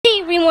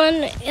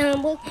everyone,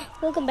 and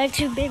welcome back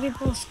to Baby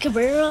Boss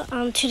Cabrera.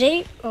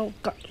 Today, oh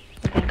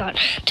my god,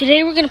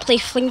 today we're gonna play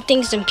Fling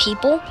Things and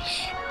People,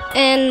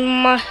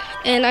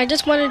 and I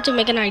just wanted to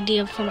make an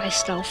idea for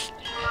myself.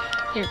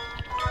 Here,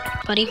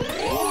 buddy,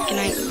 can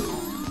I?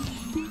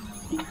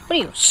 What are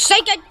you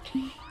saying?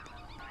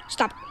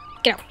 Stop!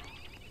 Get out!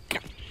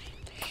 Get out!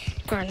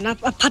 You're not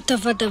a part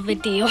of the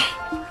video.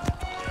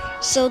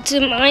 So to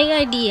my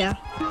idea,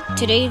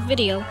 today's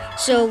video.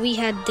 So we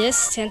had this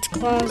Santa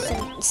Claus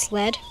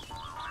sled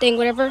thing,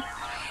 whatever,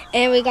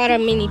 and we got our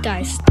mini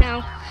dice.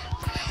 Now,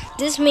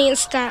 this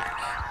means that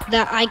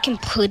I can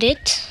put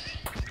it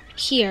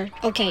here.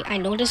 Okay, I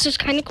know this is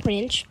kind of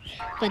cringe,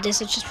 but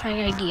this is just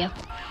my idea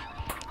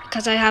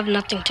because I have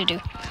nothing to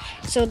do.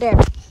 So there,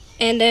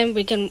 and then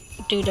we can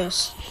do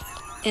this,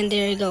 and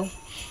there you go.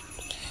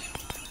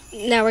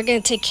 Now we're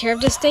gonna take care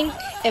of this thing.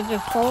 If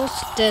it falls,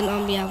 then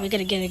yeah, we're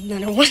gonna get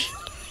another one.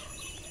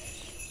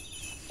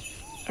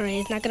 Alright,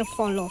 it's not gonna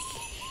fall off.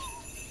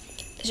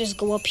 Let's just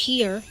go up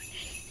here.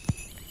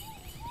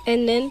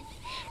 And then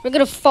we're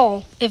gonna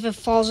fall if it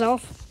falls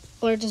off.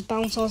 Or it just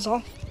bounces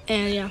off.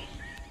 And yeah.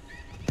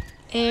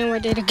 And where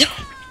did it go?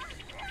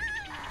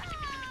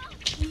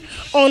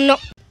 Oh no.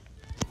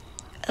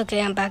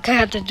 Okay, I'm back. I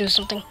have to do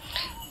something.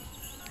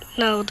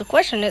 Now the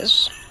question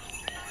is,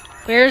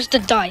 where's the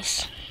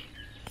dice?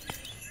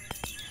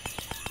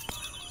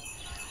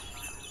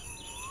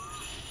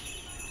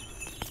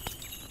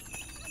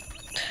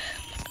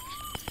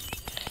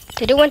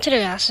 Did it went to the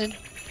acid?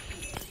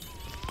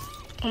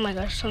 Oh my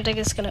gosh, something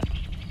is gonna...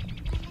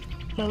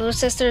 My little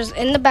sister's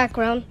in the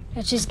background,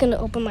 and she's gonna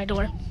open my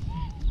door.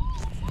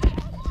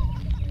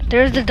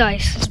 There's the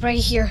dice. It's right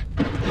here.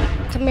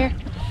 Come here.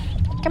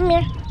 Come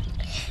here.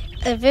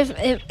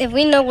 If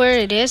we know where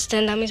it is,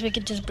 then that means we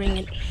could just bring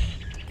it.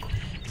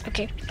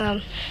 Okay,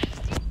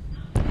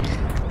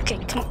 okay,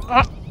 come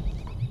on.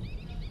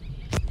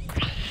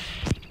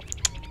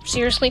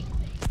 Seriously?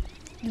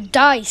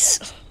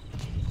 Dice.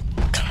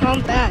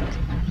 Come back.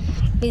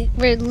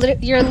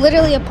 You're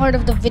literally a part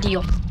of the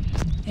video.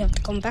 You have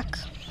to come back.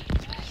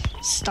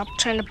 Stop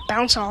trying to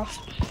bounce off.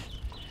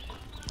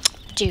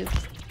 Dude.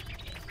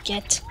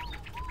 Get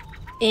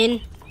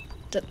in.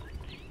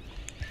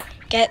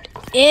 Get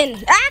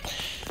in. Ah!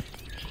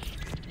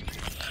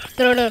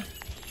 No.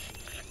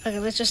 Okay,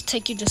 let's just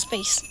take you to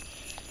space.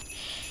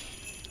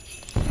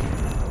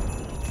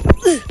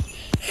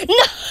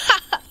 No!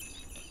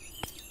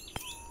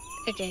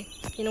 Okay,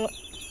 you know what?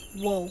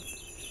 Whoa.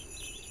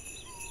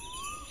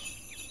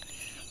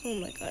 Oh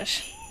my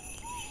gosh.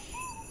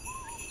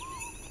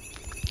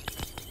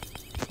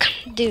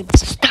 Dude,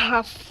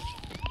 stop.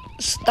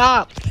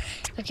 Stop.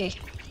 Okay.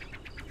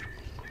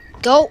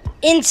 Go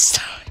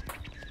inside.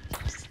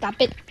 Stop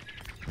it.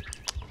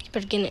 You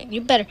better get in.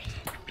 You better.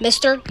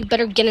 Mister, you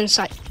better get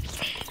inside.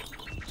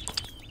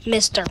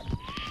 Mister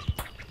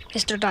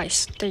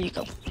Dice. There you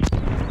go.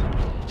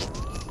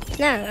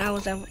 Now,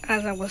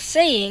 as I was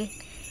saying,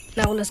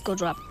 now let's go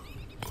drop.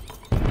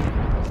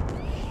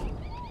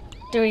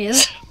 There he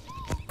is.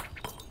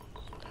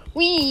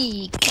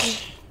 Wee!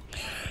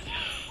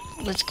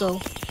 Let's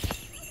go.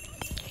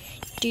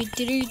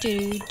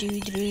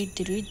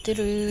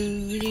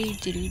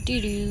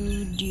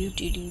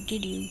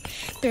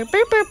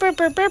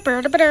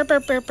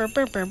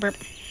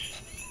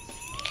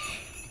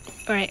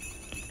 Alright.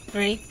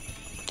 Ready?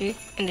 3,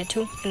 and then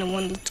 2, and then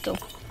 1. Let's go.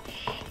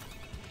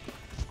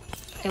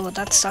 Okay, well,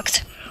 that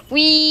sucked.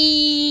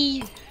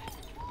 Wee!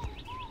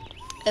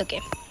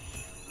 Okay.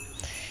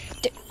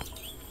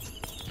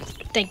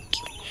 Thank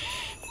you.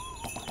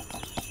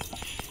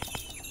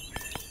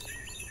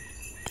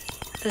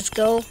 Let's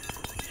go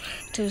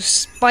to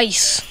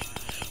Spice.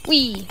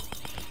 Wee.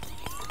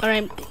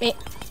 Alright.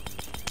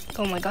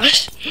 Oh my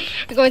gosh.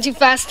 We're going too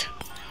fast.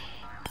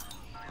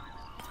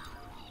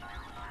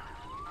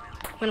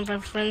 One of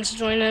our friends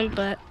joined in,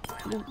 but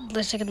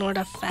let's ignore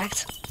that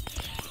fact.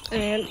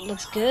 And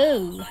let's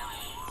go.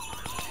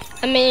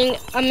 I mean,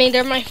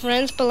 they're my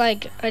friends, but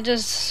like, they're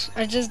just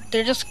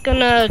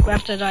gonna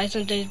grab the dice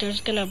and they're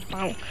just gonna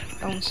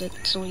bounce it.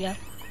 So yeah.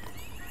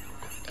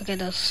 Okay,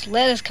 the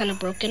sled is kind of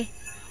broken.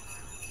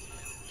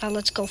 Now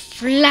let's go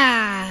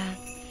fly.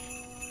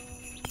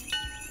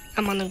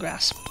 I'm on the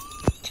grass.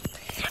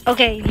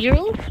 Okay,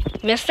 you,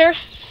 mister,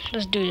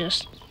 let's do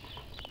this.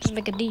 Let's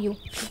make a deal.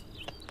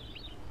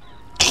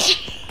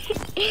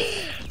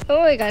 Oh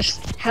my gosh.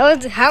 How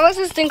is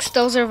this thing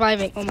still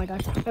surviving? Oh my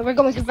gosh. We're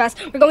going too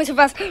fast. We're going too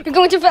fast. We're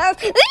going too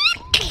fast.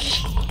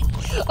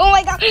 Oh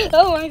my god.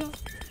 Oh my god.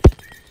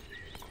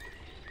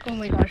 Oh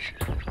my gosh.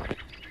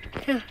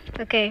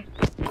 Okay.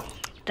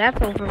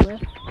 That's over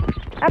with.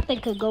 That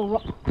thing could go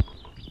wrong.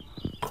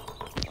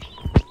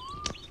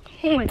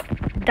 Oh my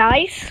god.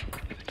 Dice.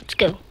 Let's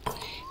go.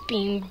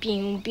 Beam,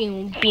 beam,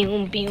 beam,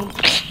 beam, beam.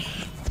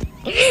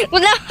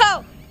 Well,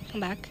 no!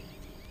 Come back.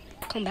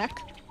 Come back.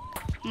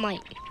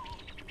 Might.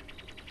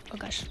 Oh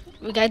gosh.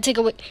 We gotta take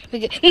away.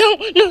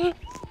 No!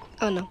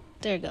 Oh no.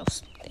 There it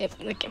goes. Yep,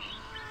 okay.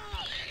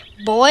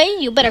 Boy,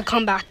 you better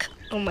come back.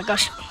 Oh my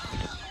gosh.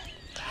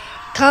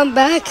 Come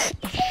back.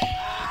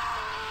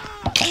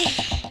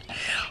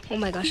 Oh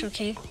my gosh,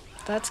 okay.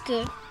 That's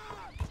good.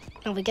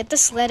 Now we get the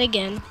sled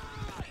again.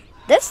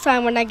 This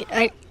time we're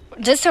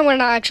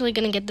not actually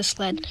gonna get the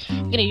sled.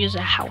 We're gonna use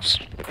a house.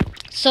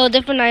 So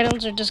different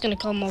items are just gonna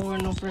come over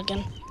and over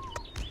again.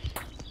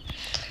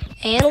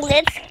 And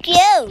let's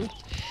go!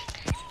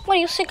 What do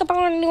you think about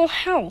our new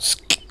house?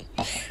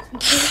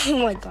 Oh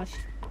my gosh.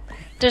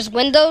 There's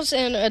windows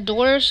and a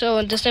door,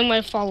 so this thing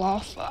might fall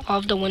off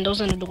of the windows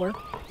and the door.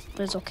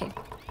 But it's okay.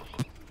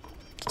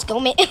 Let's go,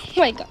 man. Oh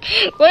my god.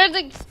 Where are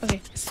the...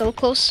 Okay, so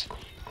close.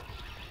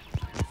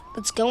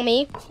 Let's go,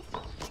 me.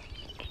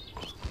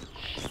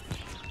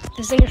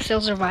 This thing is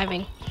still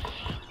surviving.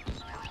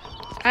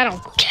 I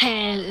don't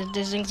care if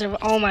this thing's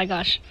surviving. Oh my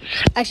gosh.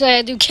 Actually,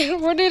 I do care.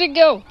 Where did it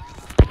go?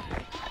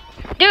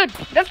 Dude,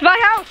 that's my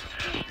house.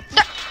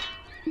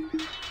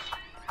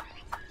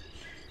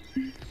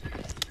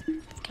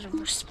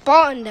 Gotta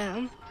spawn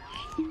down.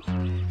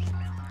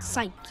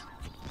 Sight.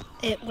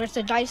 Where's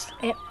the dice?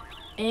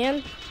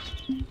 And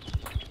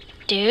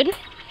dude.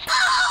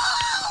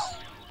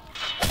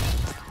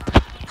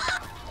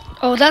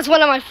 Oh, that's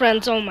one of my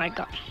friends. Oh my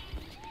god.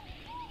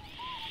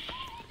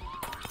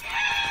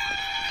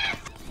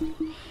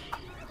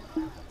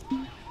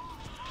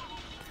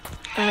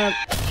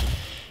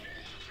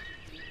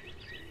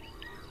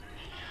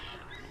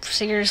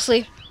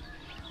 Seriously?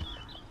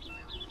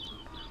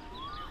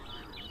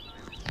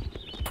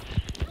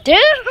 Dude!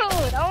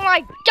 Oh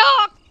my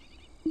god!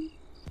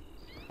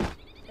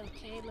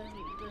 Okay,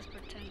 let's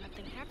pretend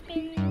nothing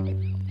happened.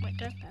 Oh my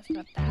god, that's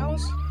not the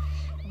house.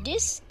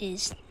 This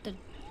is the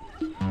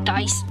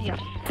dice. Yeah.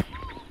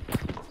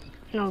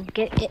 No,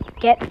 get it.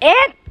 Get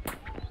it!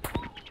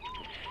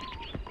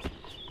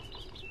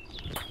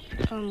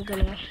 I'm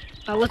gonna...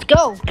 let's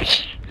go!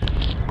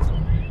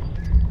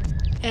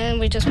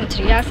 And we just went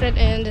to the acid,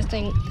 and the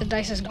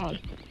dice is gone.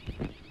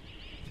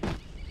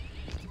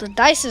 The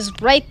dice is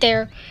right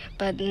there,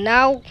 but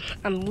now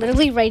I'm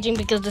literally raging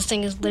because this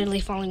thing is literally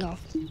falling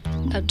off.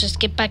 Just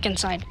get back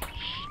inside.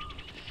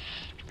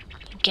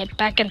 Get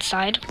back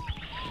inside.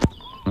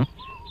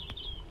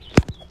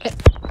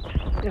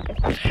 Okay.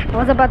 I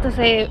was about to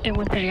say it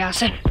went to the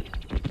acid.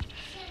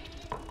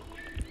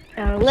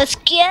 Let's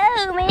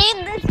go,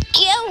 man. Let's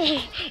go.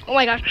 Oh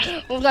my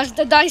gosh. Oh, that's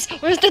the dice.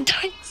 Where's the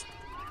dice?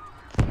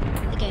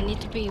 Okay, I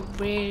need to be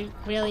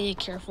really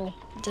careful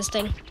with this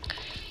thing.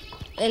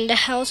 And the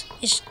house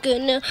is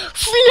gonna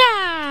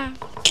fly.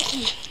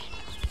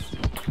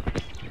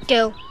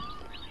 Go.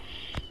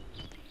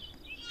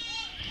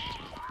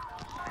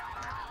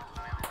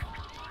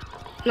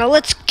 Now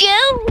let's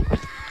go.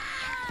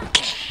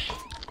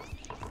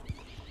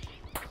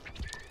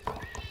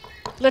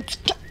 Let's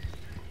go.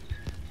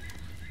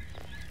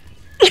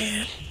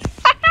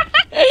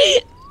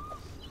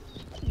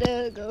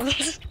 There it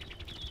goes.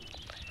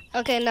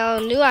 Okay, now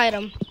new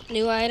item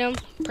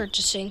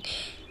purchasing.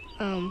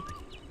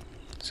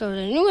 So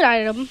the new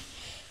item,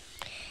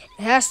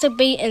 it has to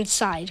be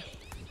inside.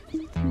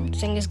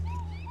 Thing is,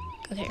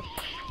 okay.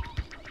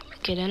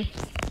 Get in.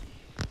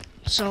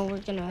 So we're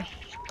gonna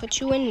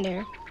put you in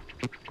there.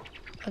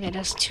 Okay,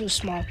 that's too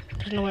small.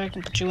 There's no way I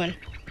can put you in.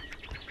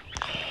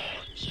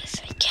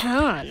 Yes, I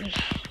can.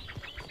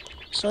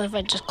 So if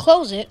I just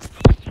close it,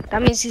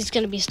 that means he's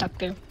gonna be stuck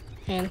there,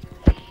 and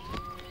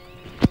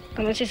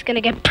that means he's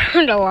gonna get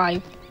burned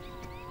alive.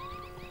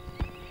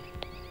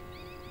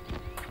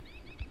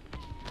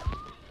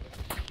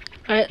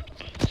 Alright,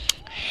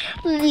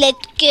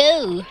 let's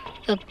go.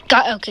 Oh,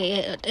 God,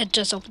 okay, it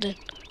just opened it.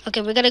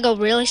 Okay, we're gonna go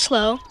really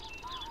slow.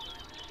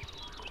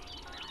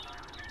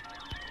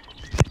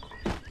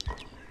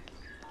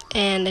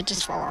 And it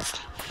just fell off.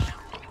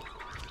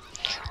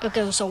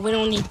 Okay, so we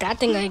don't need that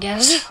thing, I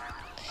guess.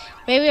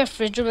 Maybe a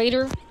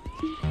refrigerator.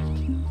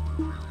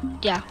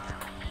 Yeah.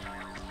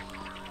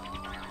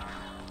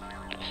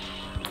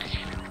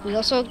 We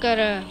also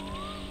gotta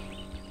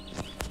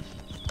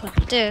put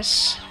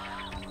this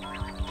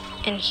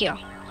in here.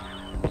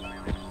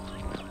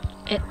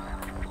 It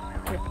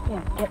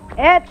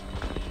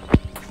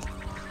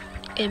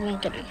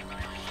won't get in.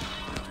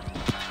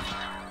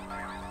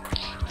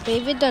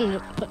 Maybe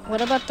done. But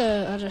what about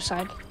the other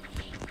side?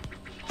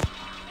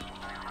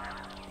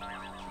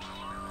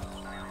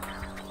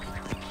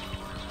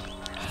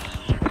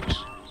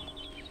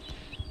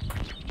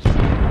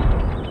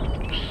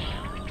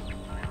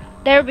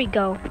 There we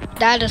go.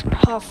 That is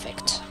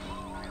perfect.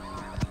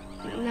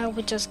 Now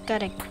we just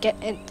gotta get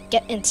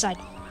inside.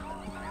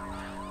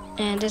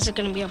 And this is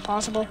gonna be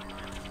impossible.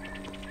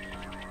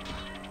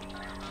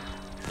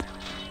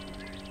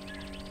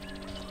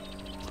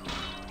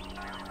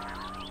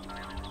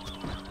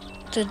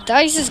 The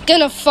dice is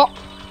gonna fall.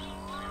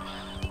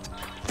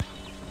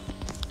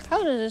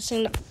 How did this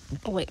thing?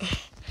 Oh wait.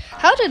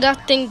 How did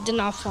that thing did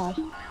not fall?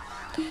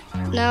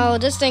 Now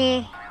this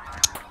thing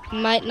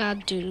might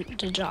not do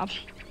the job.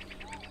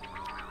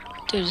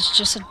 Dude, it's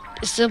just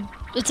it's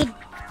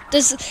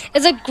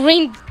a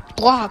green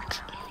block.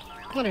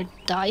 What a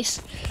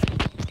dice.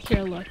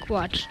 Here, look,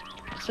 watch.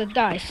 It's a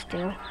dice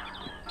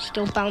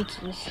still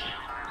bounces.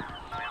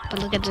 But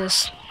look at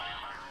this.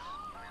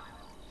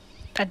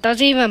 That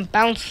doesn't even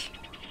bounce.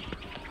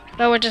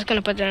 But we're just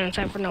gonna put that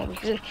inside for no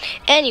reason.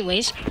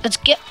 Anyways, let's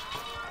get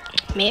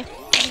me.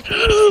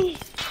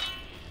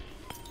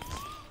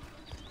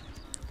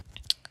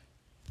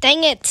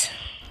 Dang it!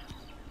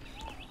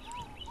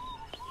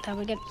 That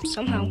we get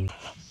somehow.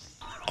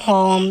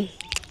 I'm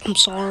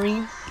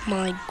sorry.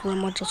 My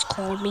grandma just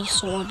called me,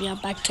 so yeah,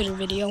 back to the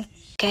video.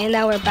 Okay,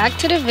 now we're back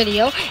to the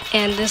video,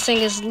 and this thing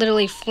is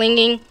literally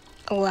flinging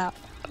a lot,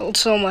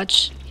 so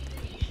much.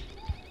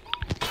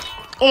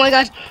 Oh my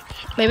god,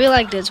 maybe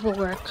like this will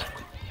work.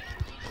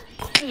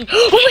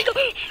 Oh my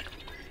god!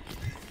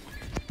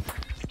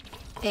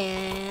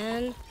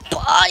 And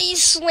body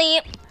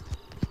slam.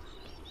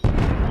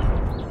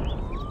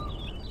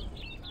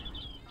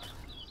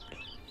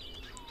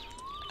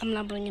 I'm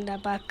not bringing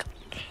that back.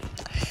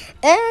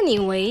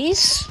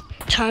 Anyways,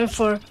 time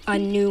for a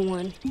new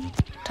one.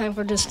 Time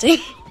for this thing.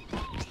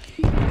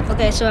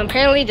 Okay, so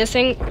apparently this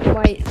thing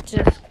might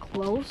just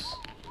close.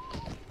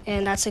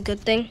 And that's a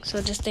good thing.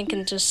 So this thing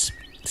can just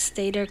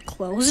stay there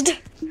closed.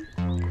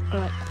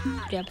 Alright,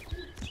 yep.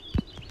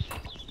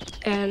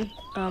 And,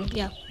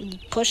 yeah, you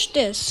push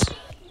this.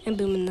 And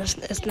boom, and this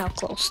is now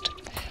closed.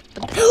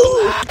 But,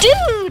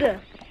 dude!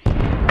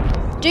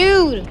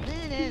 Dude!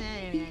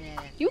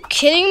 You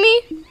kidding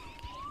me?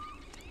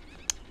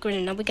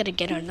 Great, now we gotta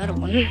get another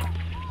one.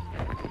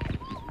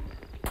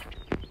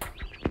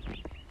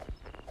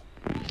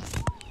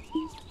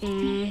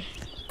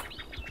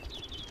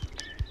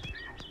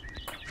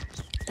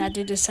 That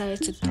dude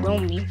decided to throw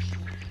me.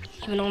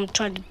 Even though I'm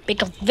trying to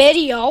make a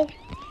video.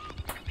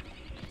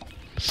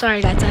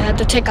 Sorry guys, I had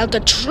to take out the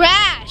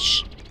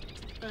trash.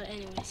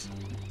 Anyways.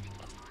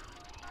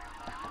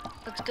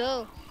 Let's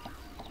go.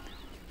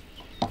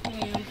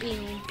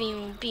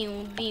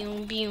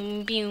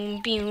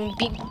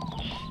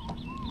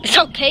 It's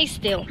okay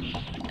still.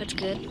 That's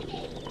good.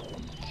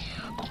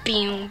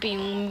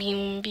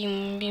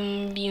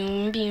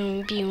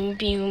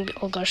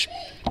 Oh gosh.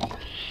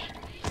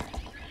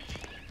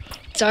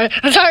 Sorry.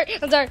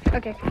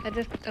 Okay,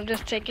 I'm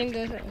just taking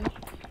this.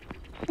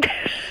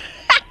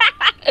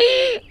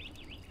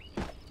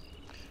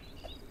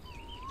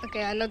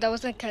 Okay, I know that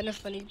wasn't kind of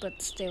funny,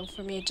 but still,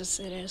 for me, it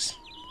is.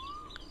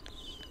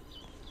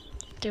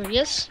 There he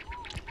is.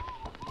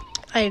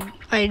 I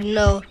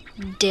know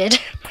did,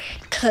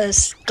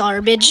 cause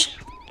garbage.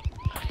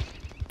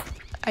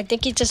 I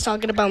think he's just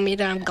talking about me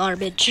that I'm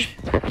garbage.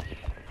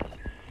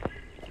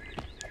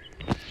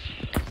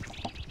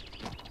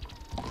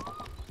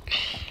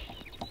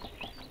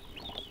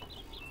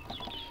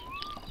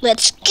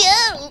 Let's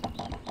go.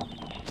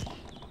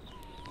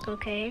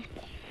 Okay.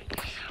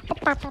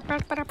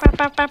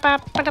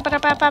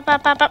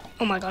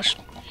 Oh my gosh.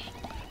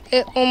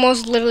 It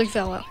almost literally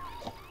fell out.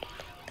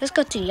 Let's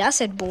go to the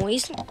acid,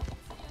 boys.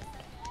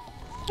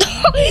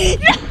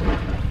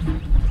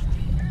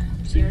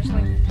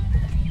 Seriously?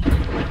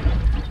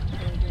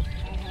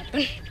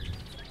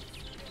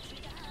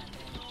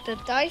 The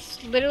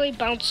dice literally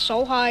bounced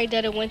so high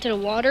that it went to the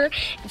water,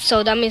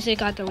 so that means it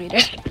got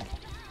deleted.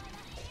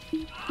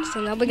 So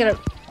now we gotta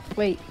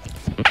wait.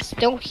 It's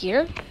still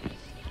here?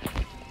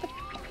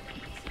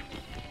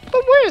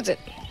 But where is it?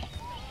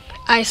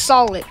 I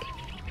saw it.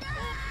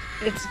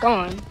 It's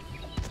gone.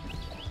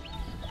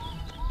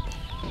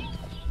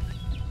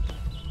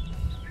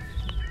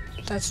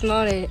 That's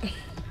not it.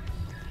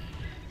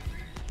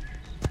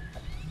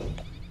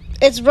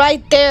 It's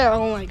right there.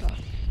 Oh my god.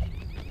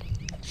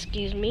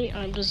 Excuse me.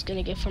 I'm just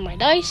gonna get for my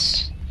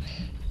dice.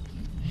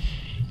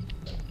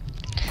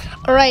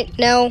 Alright,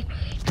 now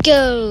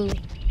go.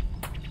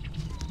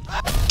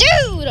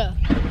 Dude! Oh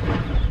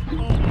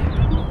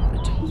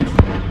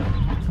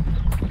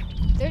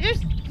they're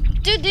just...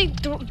 Dude,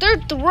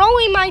 they're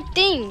throwing my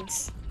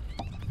things.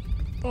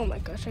 Oh my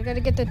gosh, I gotta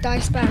get the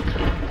dice back.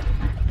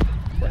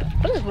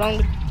 What is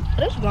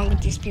wrong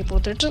with these people?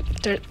 They're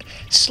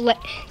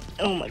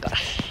oh my god.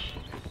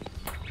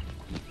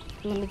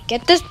 Let me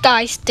get this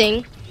dice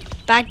thing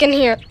back in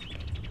here.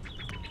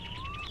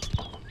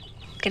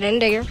 Get in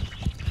there.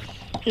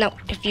 Now,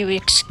 if you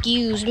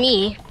excuse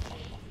me,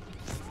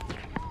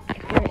 if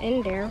you're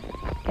in there,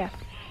 yeah.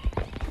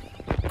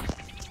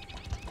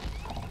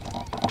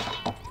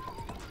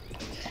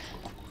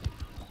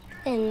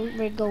 And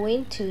we're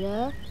going to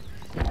the...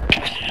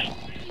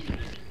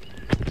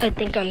 I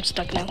think I'm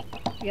stuck now.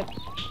 Yep.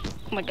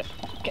 Oh my god.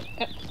 Okay.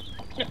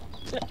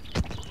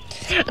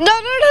 No.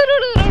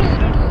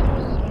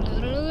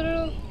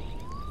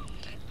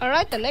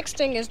 Alright, the next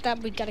thing is that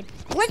we gotta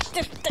glitch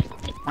this thing.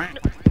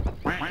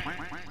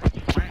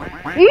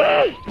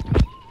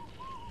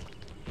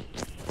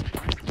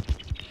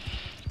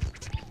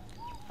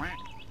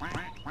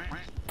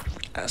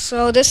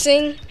 So this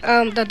thing,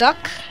 the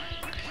duck,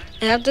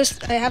 I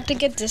have to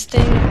get this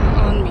thing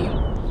on me.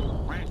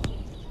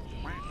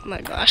 Oh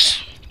my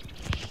gosh.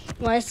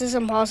 Why is this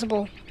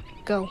impossible?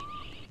 Go.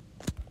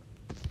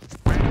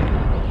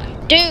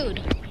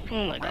 Dude!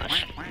 Oh my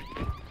gosh.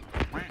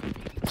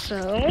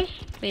 So,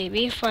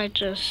 maybe if I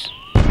just...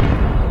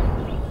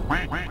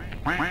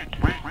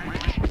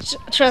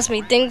 Trust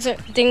me, things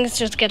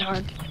just get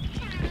hard.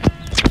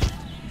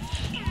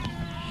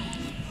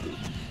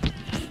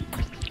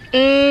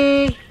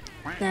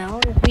 Now,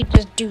 if we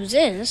just do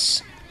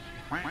this.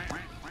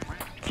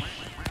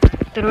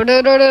 No! No!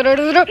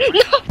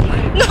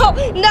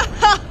 No!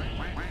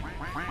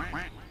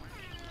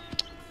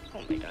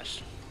 Oh my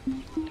gosh.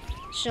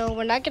 So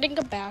we're not getting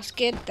a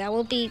basket.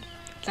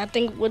 That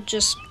thing would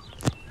just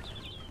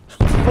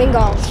fling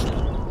off.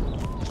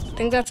 I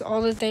think that's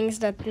all the things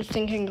that this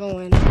thing can go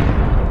in.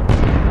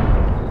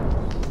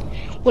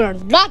 We're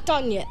not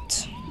done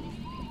yet.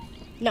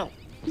 No.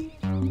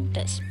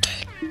 This.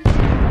 I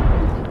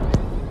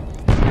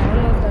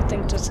don't know if that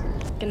thing just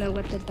gonna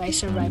let the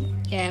dice arrive.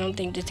 Yeah, I don't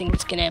think the thing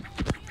is gonna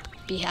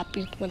be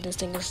happy when this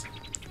thing is,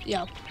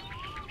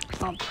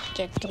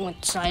 just go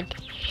inside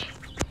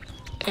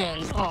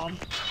and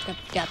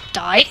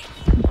die.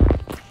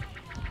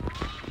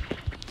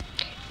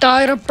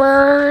 Die to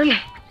burn.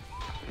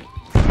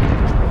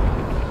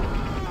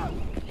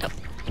 Nope.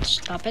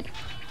 Stop it.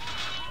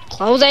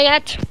 Closing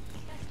it.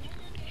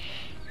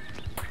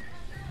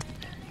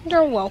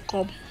 You're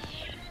welcome.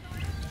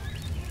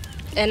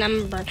 And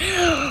I'm burned.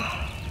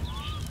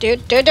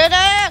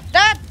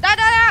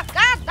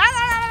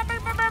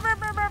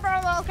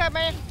 Okay,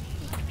 man.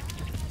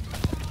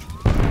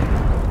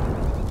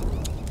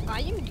 I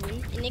am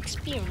doing an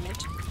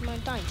experiment with my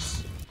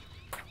dice.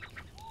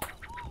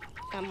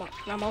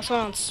 I'm also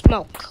on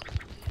smoke.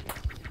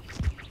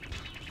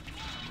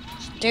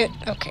 Dude,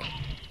 okay.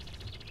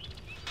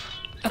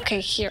 Okay,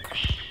 here.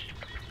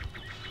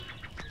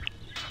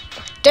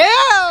 Dude!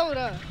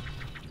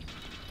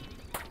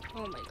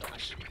 Oh my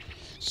gosh.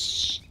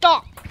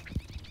 Stop!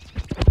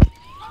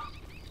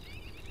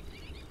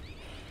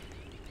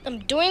 I'm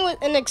doing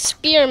an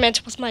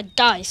experiment with my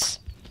dice.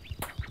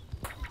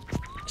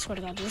 I swear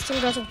to God, this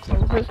thing doesn't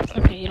close.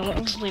 Okay, you know what?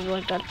 Let's leave it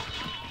like that.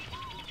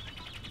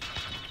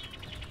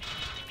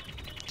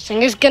 This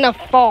thing is gonna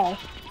fall.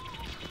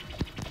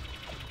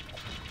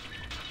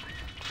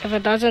 If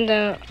it doesn't,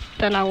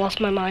 then I lost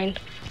my mind.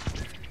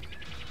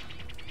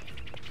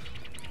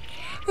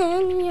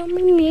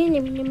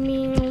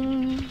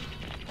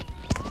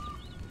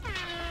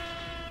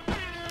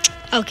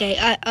 Okay,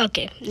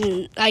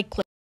 I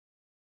quit.